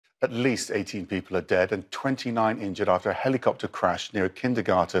At least 18 people are dead and 29 injured after a helicopter crash near a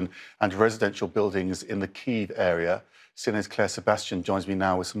kindergarten and residential buildings in the Kyiv area. CNN's Claire Sebastian joins me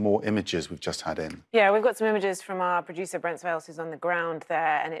now with some more images we've just had in. Yeah, we've got some images from our producer, Brent Swales, who's on the ground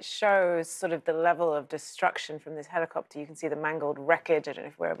there, and it shows sort of the level of destruction from this helicopter. You can see the mangled wreckage. I don't know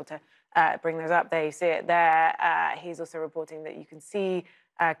if we're able to bring those up there. You see it there. He's also reporting that you can see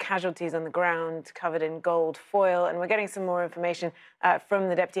casualties on the ground covered in gold foil. And we're getting some more information from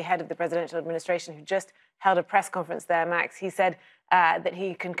the deputy head of the presidential administration, who just held a press conference there, Max. He said that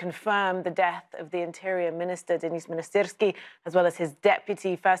he can confirm the death of the Interior Minister, Denis Monastyrsky, as well as his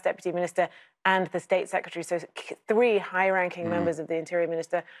first deputy minister, and the state secretary. So three high-ranking members of the Interior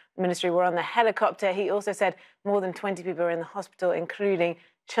Ministry were on the helicopter. He also said more than 20 people are in the hospital, including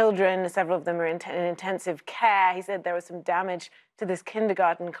children. Several of them are in intensive care. He said there was some damage to this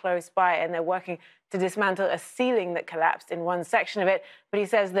kindergarten close by, and they're working to dismantle a ceiling that collapsed in one section of it. But he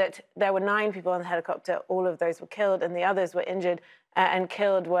says that there were 9 people on the helicopter. All of those were killed, and the others were injured and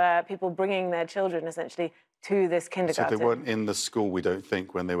killed were people bringing their children, essentially, to this kindergarten. So they weren't in the school, we don't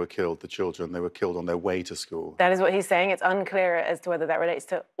think, when they were killed, the children. They were killed on their way to school. That is what he's saying. It's unclear as to whether that relates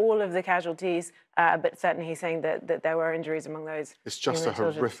to all of the casualties, but certainly he's saying that there were injuries among those. It's just a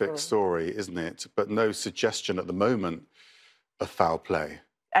horrific story, isn't it? But no suggestion at the moment of foul play.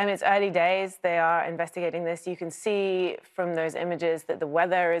 It's early days. They are investigating this. You can see from those images that the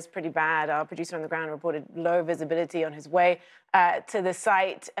weather is pretty bad. Our producer on the ground reported low visibility on his way to the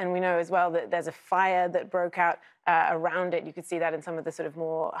site. And we know as well that there's a fire that broke out around it. You could see that in some of the sort of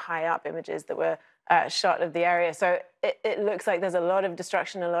more high up images that were shot of the area. So it looks like there's a lot of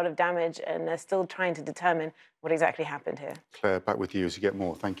destruction, a lot of damage, and they're still trying to determine what exactly happened here. Claire, back with you as you get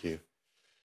more. Thank you.